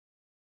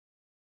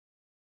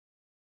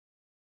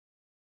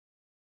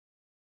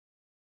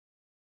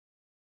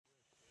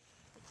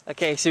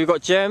Okay, so we've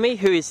got Jeremy,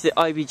 who is the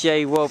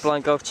IBGA World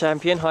Blind Golf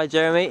Champion. Hi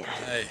Jeremy.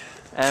 Hey.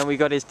 And we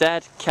got his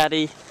dad,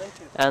 Caddy,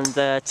 and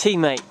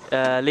teammate,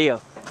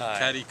 Leo. Hi.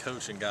 Caddy,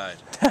 coach and guide.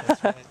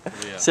 That's right.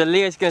 Leo. So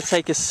Leo's going to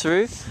take us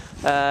through,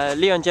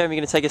 Leo and Jeremy are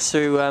going to take us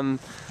through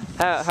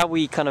how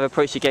we kind of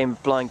approach the game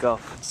of blind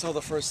golf. So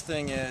the first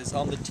thing is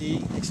on the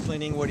tee,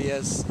 explaining what he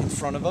has in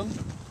front of him.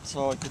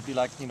 So it could be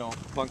like, you know,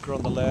 bunker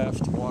on the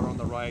left, water on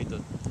the right,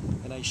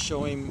 and I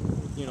show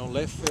him, you know,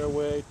 left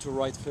fairway to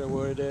right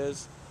fairway it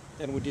is.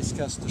 Then we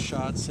discuss the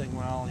shot, saying,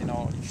 well, you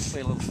know, if you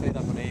play a little fade,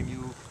 I'm going to aim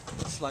you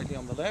slightly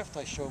on the left.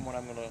 I show him what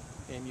I'm going to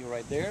aim you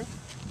right there.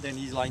 Then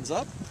he lines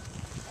up.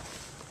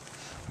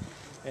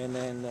 And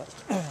then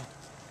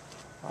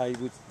I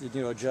would,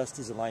 you know, adjust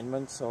his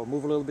alignment. So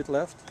move a little bit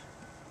left.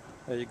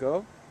 There you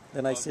go.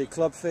 Then I say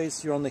club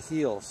face, you're on the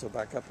heel. So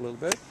back up a little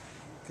bit.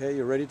 Okay,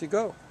 you're ready to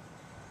go.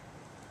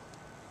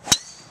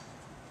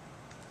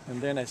 And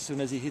then as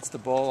soon as he hits the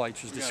ball, I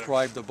just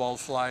describe the ball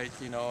flight.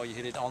 You know, you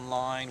hit it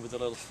online with a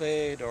little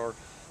fade, or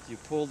you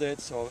pulled it.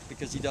 So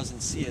because he doesn't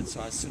see it, so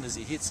as soon as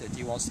he hits it,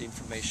 he wants the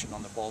information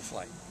on the ball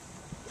flight.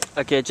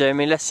 Okay,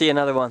 Jeremy, let's see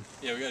another one.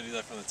 Yeah, we gotta do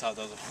that from the top.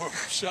 That was a horrible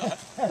shot.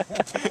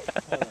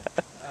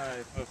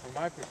 Alright, but from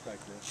my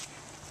perspective,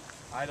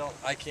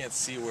 I can't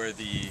see where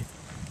the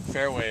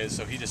fairway is,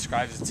 so he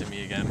describes it to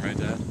me again, right,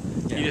 Dad?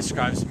 Yeah. He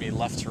describes to me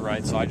left to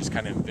right, so I just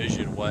kind of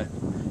envision what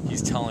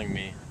he's telling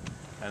me,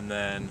 and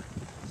then,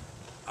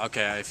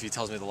 okay, if he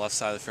tells me the left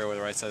side of the fairway,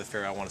 the right side of the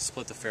fairway, I want to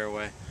split the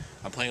fairway.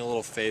 I'm playing a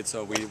little fade,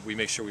 so we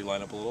make sure we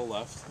line up a little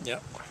left.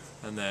 Yep.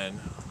 And then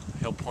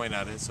he'll point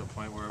at it, so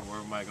point where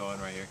am I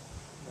going right here?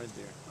 Right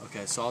there.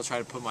 Okay, so I'll try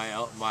to put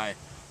my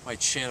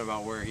chin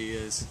about where he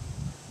is,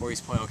 where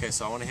he's pointing. Okay,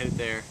 so I want to hit it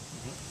there,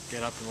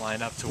 get up and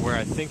line up to where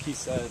I think he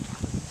said.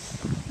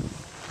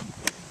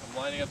 I'm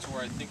lining up to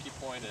where I think he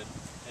pointed,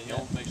 and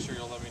you'll make sure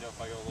you'll let me know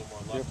if I go a little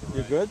more left or right.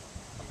 You're good?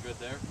 I'm good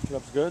there.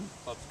 Club's good?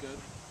 Club's good.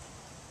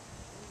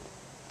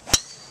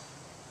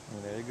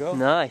 And there you go.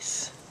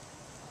 Nice.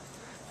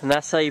 And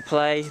that's how you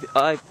play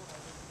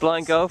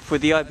blind golf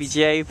with the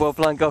IBGA World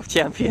Blind Golf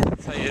Champion.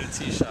 That's how you hit a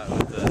tee shot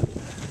with the.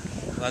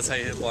 That's how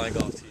you hit blind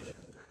golf tee.